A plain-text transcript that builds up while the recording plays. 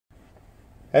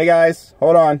Hey guys,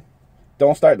 hold on.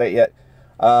 Don't start that yet.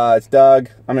 It's Doug.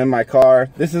 I'm in my car.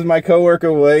 This is my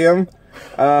coworker William.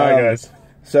 Hi guys.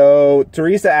 So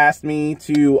Teresa asked me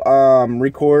to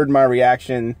record my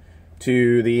reaction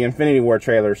to the Infinity War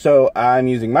trailer. So I'm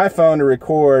using my phone to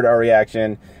record our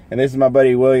reaction. And this is my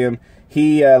buddy William.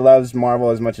 He loves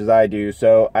Marvel as much as I do.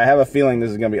 So I have a feeling this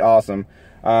is going to be awesome.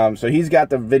 So he's got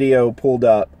the video pulled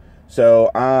up. So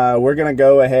we're going to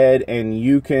go ahead and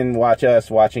you can watch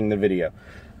us watching the video.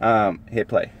 Hit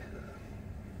play.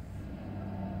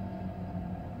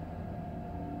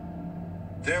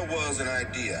 There was an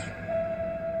idea.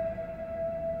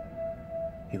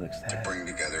 He looks sad. To bring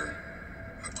together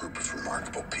a group of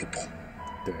remarkable people.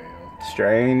 Damn.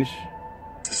 Strange.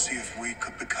 To see if we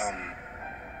could become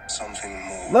something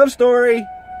more. Love story.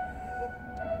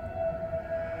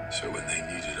 So when they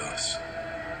needed us,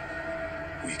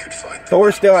 we could fight them.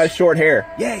 Thor still has short hair.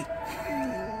 Yay.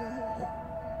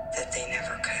 That they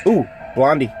never could. Ooh,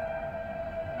 Blondie.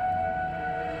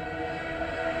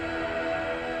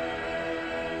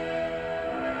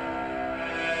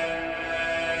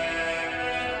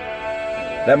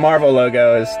 That Marvel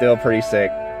logo is still pretty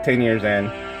sick. 10 years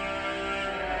in.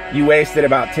 You wasted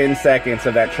about 10 seconds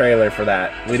of that trailer for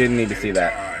that. We didn't need to see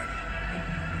that.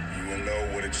 You will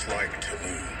know what it's like to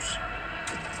lose.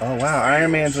 Oh wow, Iron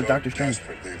Man's with Doctor Strange.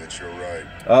 Desperately that you're right.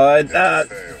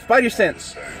 Spidey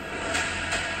Sense.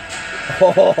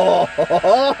 Woo!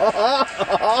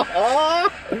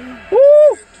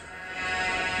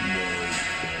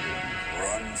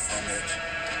 Run from it.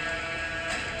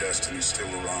 Destiny still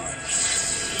arrives.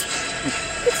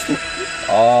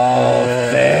 Oh,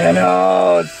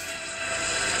 Thanos!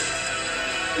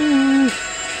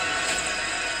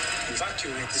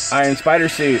 Iron Spider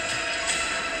suit.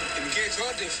 Engage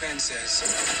all defenses.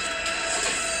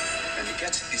 And you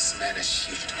get this man a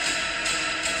shield.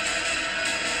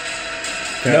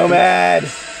 Nomad!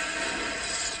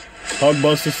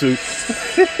 Hulkbuster suit.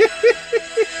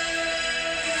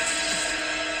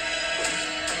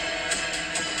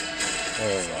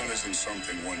 Fun isn't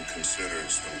something one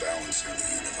considers when balancing the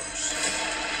universe.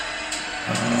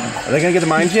 Are they gonna get the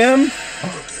mind gem?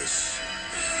 But this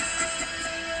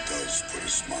does put a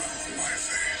smile on my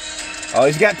face. Oh,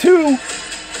 he's got two!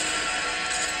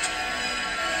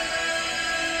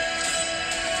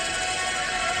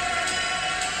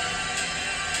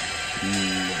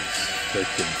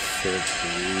 Freaking sick,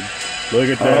 dude. Look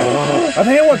at that. Are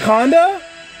they in Wakanda?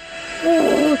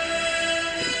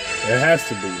 It has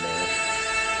to be, man.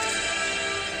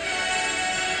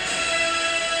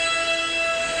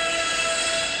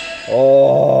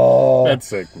 Oh. That's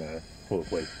sick, man. Oh,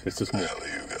 wait, it's just more. Hell are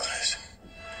you guys?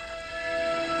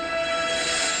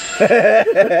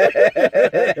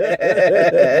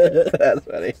 That's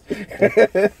funny.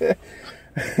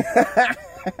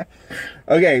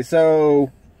 Okay,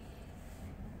 so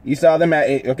you saw them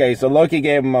at. Okay, so Loki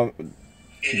gave him the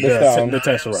stone, The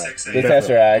Tesseract. the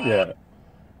Tesseract, Yeah.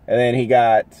 and then he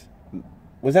got.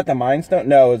 Was that the Mind Stone?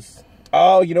 No, it was.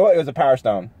 Oh, you know what? It was a Power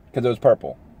Stone because it was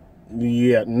purple.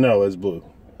 Yeah, no, it's blue.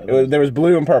 There was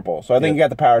blue and purple, so I think he got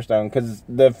the Power Stone because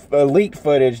the leaked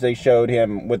footage they showed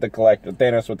him with the collector,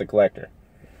 Thanos with the collector.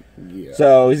 Yeah.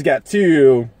 So he's got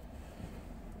two.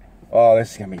 Oh,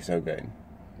 this is gonna be so good.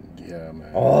 Yeah,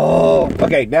 man. Oh,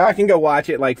 okay. Now I can go watch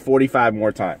it like 45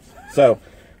 more times. So,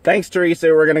 thanks, Teresa.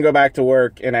 We're gonna go back to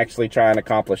work and actually try and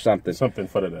accomplish something. Something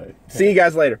for today. See you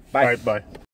guys later. Bye. All right, bye.